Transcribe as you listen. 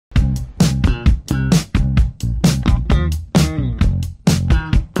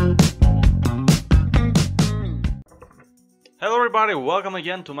everybody, welcome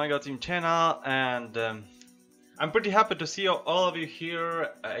again to MyGoalTeam channel, and I'm pretty happy to see all of you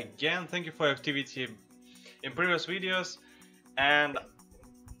here again. Thank you for your activity in previous videos, and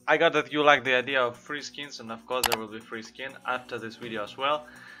I got that you like the idea of free skins, and of course there will be free skin after this video as well.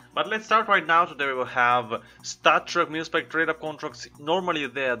 But let's start right now. Today we will have StaTrak mil-spec trade-up contracts. Normally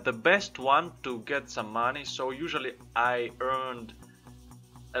they're the best one to get some money, so usually I earned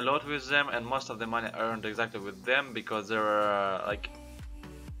a lot with them, and most of the money I earned exactly with them because they're like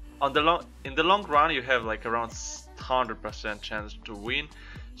in the long run you have like around 100% chance to win.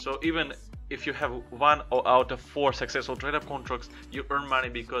 So even if you have 1 out of 4 successful trade-up contracts, you earn money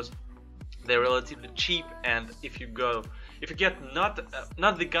because they're relatively cheap, and if you get not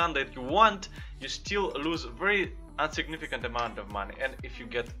the gun that you want, you still lose a very insignificant amount of money, and if you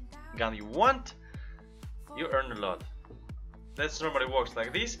get gun you want, you earn a lot. That normally works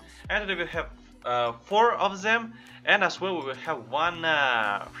like this, and we will have 4 of them, and as well we will have one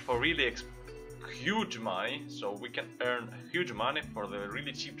for really huge money, so we can earn huge money for the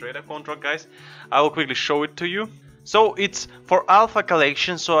really cheap trader contract, guys. I will quickly show it to you. So it's for alpha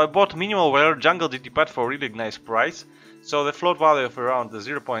collection, so I bought minimal wear jungle DT pad for a really nice price. So the float value of around the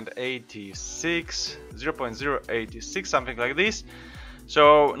 0.86, something like this.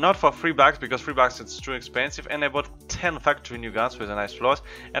 So not for free bucks, because free bucks it's too expensive, and I bought 10 factory new guns with a nice float,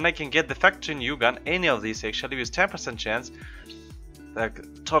 and I can get the factory new gun, any of these actually, with 10% chance, like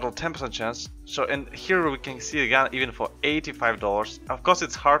total 10% chance. So and here we can see the gun even for $85. Of course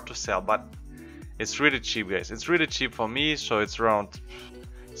it's hard to sell, but it's really cheap, guys. It's really cheap for me, so it's around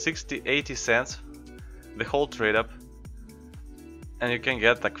 60-80 cents the whole trade up, and you can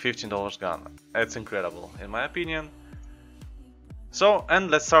get like $15 gun. It's incredible in my opinion. So, and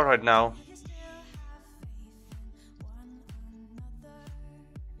let's start right now.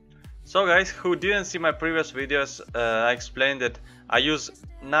 So guys, who didn't see my previous videos, I explained that I use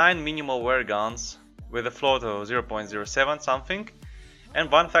 9 minimal wear guns with a float of 0.07 something,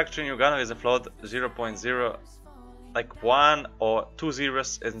 and 1 factory new gun with a float 0.0, like 1 or 2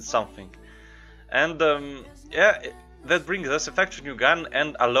 zeros and something. And yeah, that brings us a factory new gun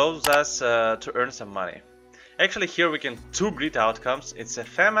and allows us to earn some money. Actually, here we can 2 great outcomes. It's a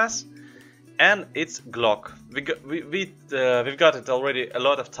FAMAS and it's Glock. We've got it already a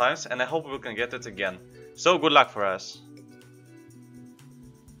lot of times, and I hope we can get it again. So good luck for us.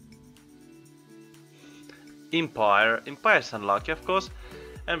 Empire's unlucky, of course,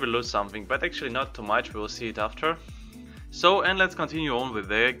 and we lose something, but actually not too much. We'll see it after. So, and let's continue on with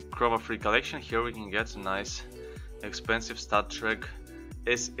the chroma free collection. Here we can get some nice expensive StaTrak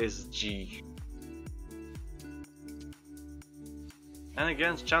SSG. And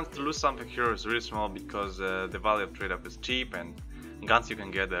again, chance to lose something here is really small because the value of trade up is cheap, and guns you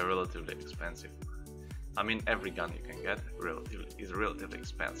can get are relatively expensive. I mean, every gun you can get is relatively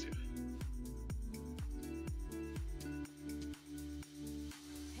expensive.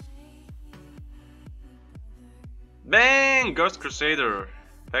 Bang! Ghost Crusader!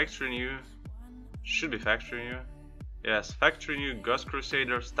 Factory new. Should be factory new. Yes, factory new Ghost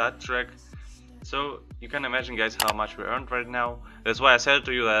Crusader StaTrak. So you can imagine, guys, how much we earned right now. That's why I said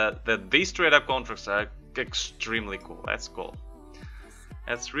to you that these trade-up contracts are extremely cool. That's cool.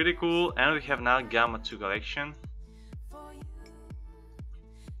 That's really cool. And we have now Gamma 2 collection.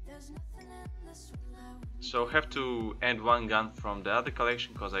 So have to add 1 gun from the other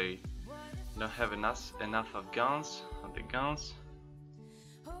collection because I don't have enough of guns,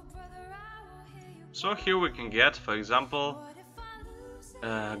 So here we can get, for example,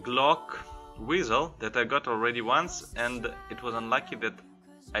 Glock Weasel that I got already once, and it was unlucky that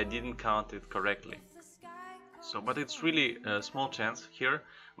I didn't count it correctly. So, but it's really a small chance here.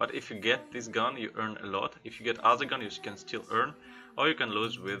 But if you get this gun, you earn a lot. If you get other gun, you can still earn, or you can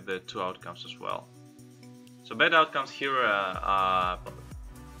lose with the 2 outcomes as well. So bad outcomes here are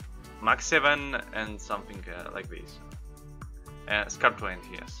Max 7 and something like this. Scar 20,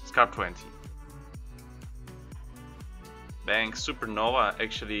 yes, Scar 20. Bang, Supernova.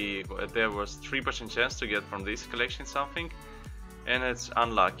 Actually, there was 3% chance to get from this collection something, and it's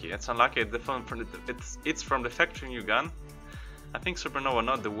unlucky. It's unlucky. It's from the factory new gun. I think Supernova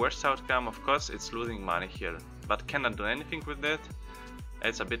not the worst outcome. Of course, it's losing money here, but cannot do anything with that.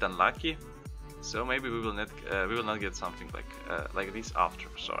 It's a bit unlucky. So maybe we will not get something like this after.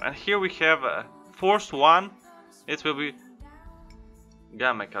 So, and here we have forced one. It will be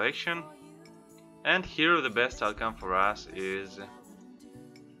Gamma collection. And here the best outcome for us is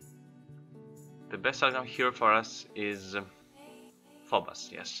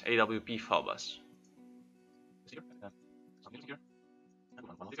Phobos. Yes, AWP Phobos.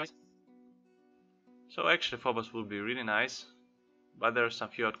 So actually Phobos will be really nice. but there are some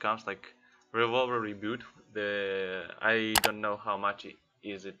few outcomes like revolver reboot. I don't know how much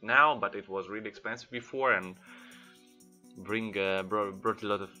is it now, but it was really expensive before and brought a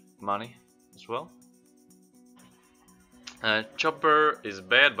lot of money as well. Chopper is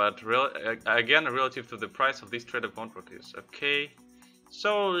bad, but again relative to the price of this trader contract is okay.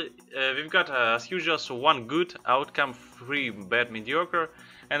 So we've got as usual, so one good outcome, 3 bad mediocre,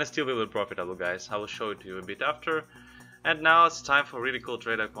 and still a little profitable, guys. I will show it to you a bit after. And now it's time for really cool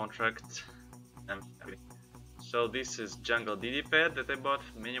trader contract. So this is jungle DD pad that I bought,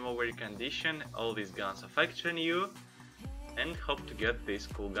 minimal wear condition. All these guns are factory new, and hope to get this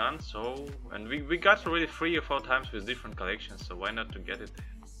cool gun. So, and we got already 3 or 4 times with different collections, so why not to get it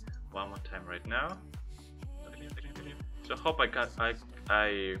one more time right now. So hope I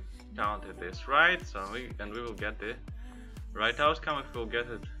counted this right, so we will get the right outcome if we'll get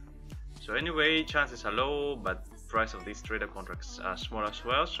it. So anyway, chances are low, but price of these trader contracts are small as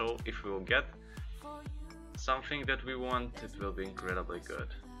well, so if we will get something that we want, it will be incredibly good.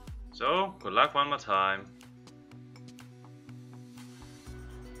 So good luck one more time.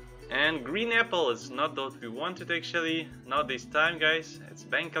 And green apple is not what we wanted actually, not this time, guys. It's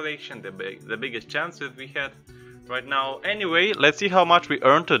bank collection, the biggest chance that we had right now. Anyway, let's see how much we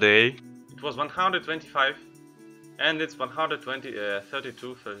earned today. It was 125 and it's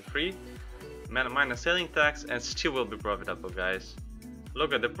 132.33 minus selling tax, and still will be profitable, guys.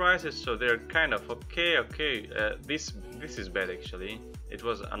 Look at the prices, so they're kind of okay. This is bad actually. It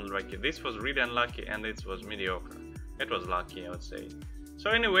was unlucky. This was really unlucky, and it was mediocre. It was lucky, I would say. So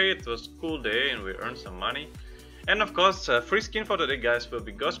anyway, it was a cool day and we earned some money. And of course, free skin for today, guys, will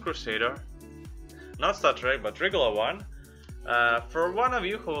be Ghost Crusader. Not StaTrak, but regular one. For one of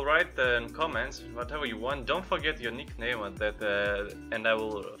you who will write in comments whatever you want, don't forget your nickname and that, and I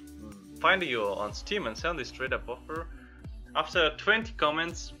will find you on Steam and send this trade up offer. After 20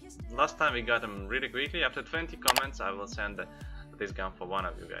 comments, last time we got them really quickly, after 20 comments I will send this gun for one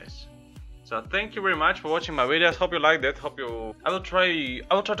of you guys. So thank you very much for watching my videos. Hope you liked it. I will try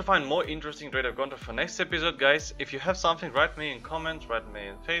to find more interesting trader content for next episode, guys. If you have something, write me in comments, write me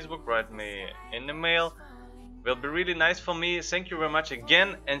in Facebook, write me in the mail. Will be really nice for me. Thank you very much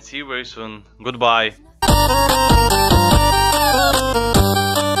again and see you very soon. Goodbye.